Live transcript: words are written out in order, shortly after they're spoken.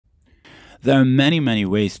There are many, many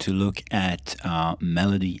ways to look at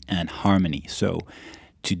melody and harmony. So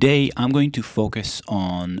today I'm going to focus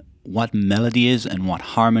on what melody is and what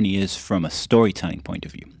harmony is from a storytelling point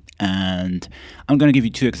of view. And I'm going to give you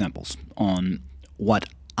two examples on what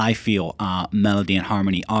I feel melody and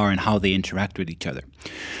harmony are and how they interact with each other.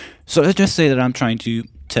 So let's just say that I'm trying to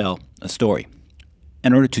tell a story.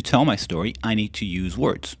 In order to tell my story, I need to use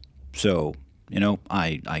words. So,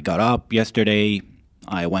 I got up yesterday,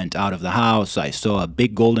 I went out of the house, I saw a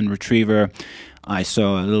big golden retriever, I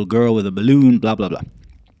saw a little girl with a balloon, blah, blah, blah.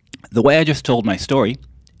 The way I just told my story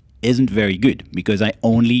isn't very good because I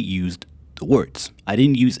only used the words. I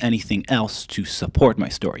didn't use anything else to support my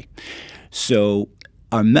story. So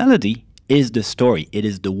our melody is the story, it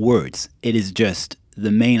is the words, it is just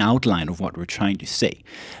the main outline of what we're trying to say.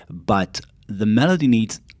 But the melody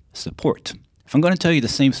needs support. If I'm going to tell you the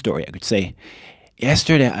same story, I could say,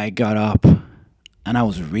 yesterday I got up and I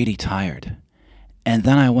was really tired. And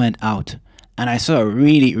then I went out and I saw a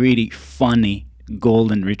really, really funny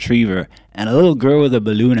golden retriever and a little girl with a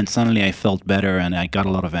balloon, and suddenly I felt better and I got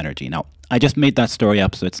a lot of energy. Now, I just made that story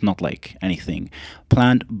up, so it's not like anything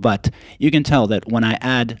planned, but you can tell that when I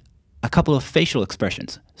add a couple of facial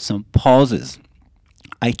expressions, some pauses,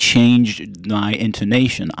 I changed my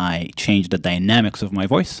intonation, I changed the dynamics of my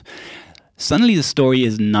voice, suddenly the story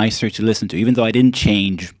is nicer to listen to, even though I didn't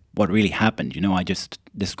change what really happened. I just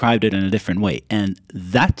described it in a different way. And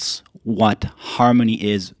that's what harmony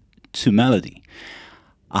is to melody.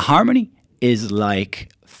 A harmony is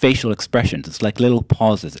like facial expressions. It's like little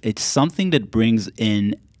pauses. It's something that brings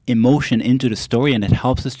in emotion into the story and it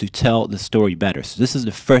helps us to tell the story better. So this is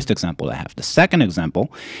the first example I have. The second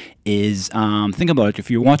example is, think about it.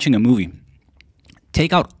 If you're watching a movie,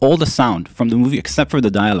 take out all the sound from the movie except for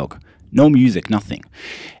the dialogue. No music, nothing.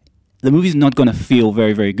 The movie's not going to feel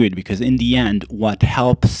very, very good because in the end, what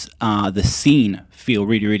helps the scene feel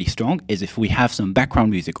really, really strong is if we have some background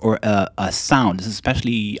music or a sound. This is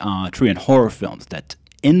especially true in horror films, that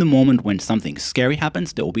in the moment when something scary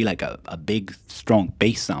happens, there will be like a big, strong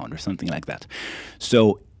bass sound or something like that.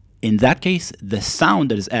 So in that case, the sound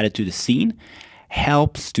that is added to the scene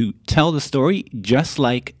helps to tell the story, just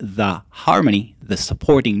like the harmony, the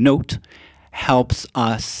supporting note, helps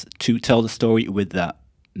us to tell the story with the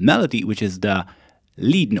melody, which is the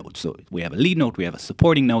lead note. So we have a lead note, we have a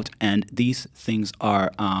supporting note, and these things are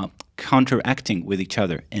counteracting with each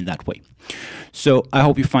other in that way. So I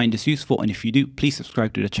hope you find this useful, and if you do, please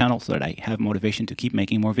subscribe to the channel so that I have motivation to keep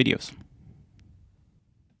making more videos.